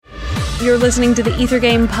You're listening to the Ether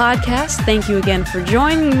Game Podcast. Thank you again for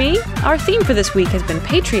joining me. Our theme for this week has been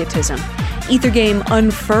patriotism. Ether Game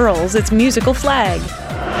unfurls its musical flag.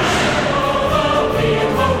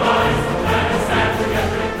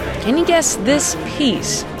 Can you guess this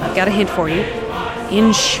piece? I've got a hint for you.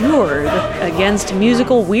 Insured against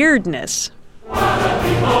musical weirdness.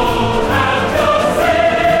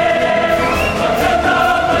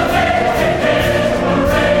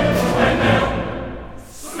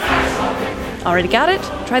 Already got it?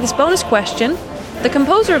 Try this bonus question. The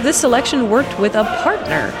composer of this selection worked with a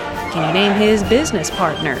partner. Can you name his business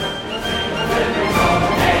partner?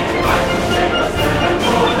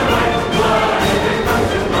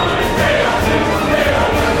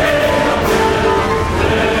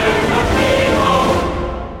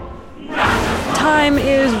 Time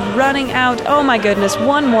is running out. Oh my goodness,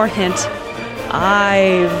 one more hint.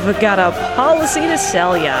 I've got a policy to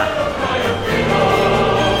sell ya.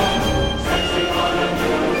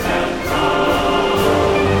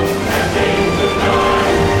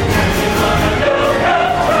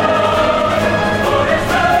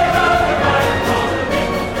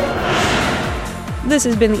 This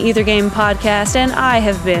has been the Ether Game Podcast, and I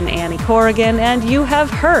have been Annie Corrigan, and you have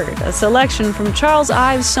heard a selection from Charles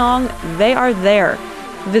Ives' song, They Are There.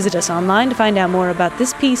 Visit us online to find out more about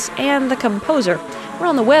this piece and the composer. We're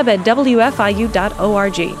on the web at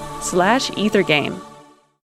wfiu.org/ethergame.